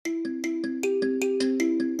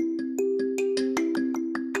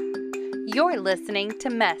You're listening to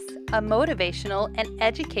Mess, a motivational and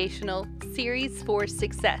educational series for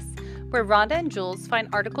success, where Rhonda and Jules find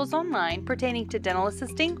articles online pertaining to dental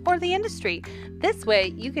assisting or the industry. This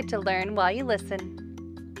way, you get to learn while you listen.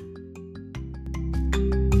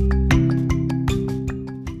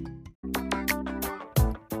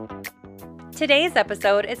 Today's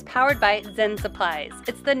episode is powered by Zen Supplies.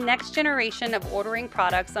 It's the next generation of ordering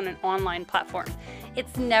products on an online platform.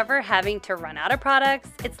 It's never having to run out of products.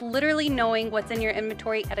 It's literally knowing what's in your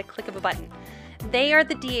inventory at a click of a button. They are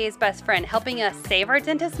the DA's best friend, helping us save our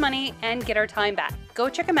dentist money and get our time back. Go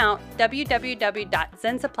check them out,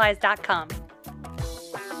 www.zensupplies.com.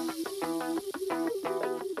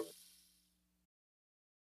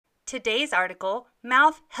 Today's article,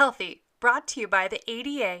 Mouth Healthy, brought to you by the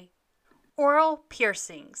ADA. Oral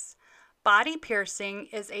piercings. Body piercing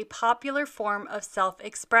is a popular form of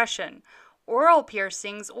self-expression. Oral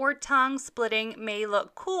piercings or tongue splitting may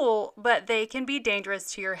look cool, but they can be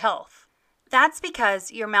dangerous to your health. That's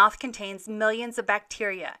because your mouth contains millions of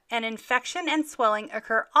bacteria, and infection and swelling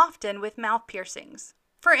occur often with mouth piercings.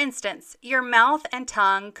 For instance, your mouth and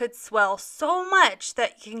tongue could swell so much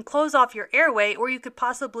that you can close off your airway, or you could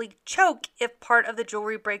possibly choke if part of the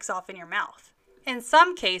jewelry breaks off in your mouth. In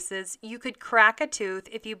some cases, you could crack a tooth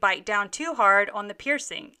if you bite down too hard on the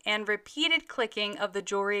piercing, and repeated clicking of the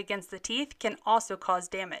jewelry against the teeth can also cause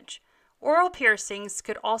damage. Oral piercings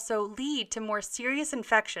could also lead to more serious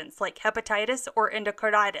infections like hepatitis or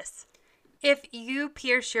endocarditis. If you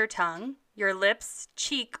pierce your tongue, your lips,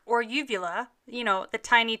 cheek, or uvula, the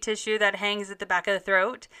tiny tissue that hangs at the back of the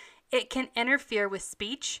throat, it can interfere with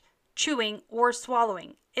speech, chewing, or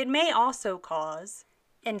swallowing. It may also cause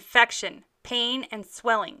infection, pain, and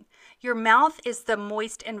swelling. Your mouth is the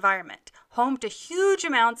moist environment, home to huge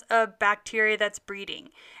amounts of bacteria that's breeding,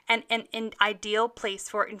 and an ideal place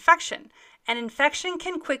for infection. An infection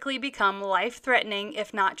can quickly become life-threatening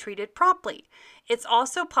if not treated properly. It's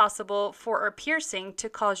also possible for a piercing to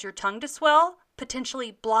cause your tongue to swell,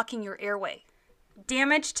 potentially blocking your airway.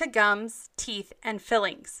 Damage to gums, teeth, and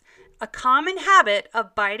fillings. A common habit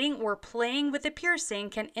of biting or playing with a piercing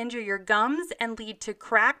can injure your gums and lead to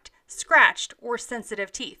cracked, scratched, or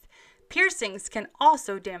sensitive teeth. Piercings can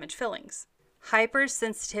also damage fillings.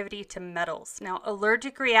 Hypersensitivity to metals. Now,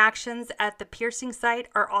 allergic reactions at the piercing site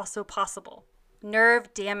are also possible.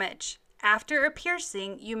 Nerve damage. After a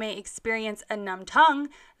piercing, you may experience a numb tongue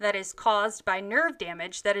that is caused by nerve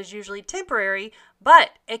damage that is usually temporary,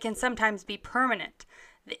 but it can sometimes be permanent.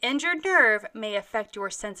 The injured nerve may affect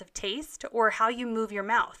your sense of taste or how you move your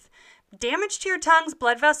mouth. Damage to your tongue's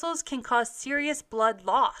blood vessels can cause serious blood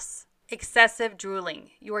loss. Excessive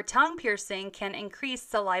drooling. Your tongue piercing can increase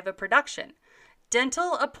saliva production.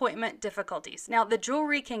 Dental appointment difficulties. Now, the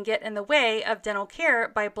jewelry can get in the way of dental care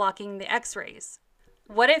by blocking the x-rays.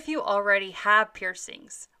 What if you already have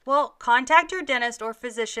piercings? Well, contact your dentist or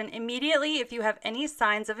physician immediately if you have any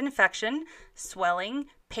signs of infection, swelling,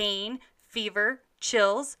 pain, fever,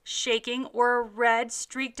 chills, shaking, or a red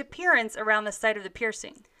streaked appearance around the site of the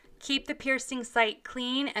piercing. Keep the piercing site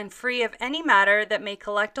clean and free of any matter that may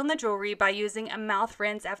collect on the jewelry by using a mouth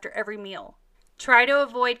rinse after every meal. Try to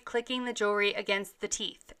avoid clicking the jewelry against the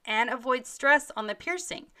teeth and avoid stress on the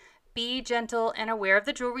piercing. Be gentle and aware of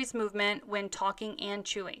the jewelry's movement when talking and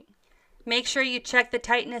chewing. Make sure you check the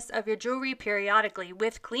tightness of your jewelry periodically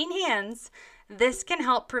with clean hands. This can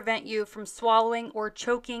help prevent you from swallowing or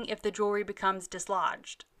choking if the jewelry becomes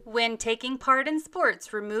dislodged. When taking part in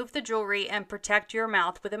sports, remove the jewelry and protect your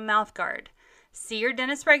mouth with a mouth guard. See your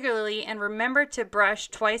dentist regularly and remember to brush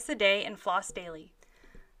twice a day and floss daily.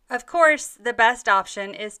 Of course, the best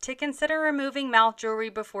option is to consider removing mouth jewelry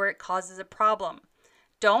before it causes a problem.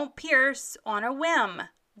 Don't pierce on a whim.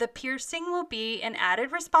 The piercing will be an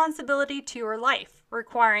added responsibility to your life,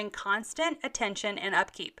 requiring constant attention and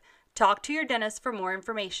upkeep. Talk to your dentist for more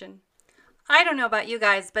information. I don't know about you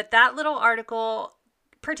guys, but that little article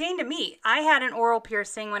pertained to me. I had an oral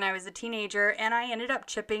piercing when I was a teenager, and I ended up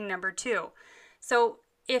chipping number 2. So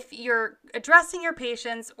if you're addressing your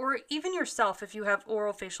patients, or even yourself if you have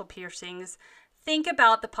oral facial piercings, think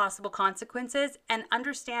about the possible consequences and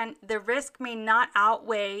understand the risk may not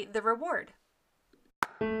outweigh the reward.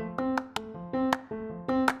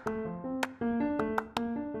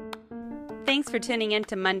 Thanks for tuning in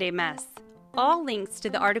to Monday Mess. All links to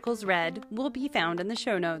the articles read will be found in the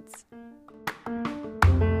show notes.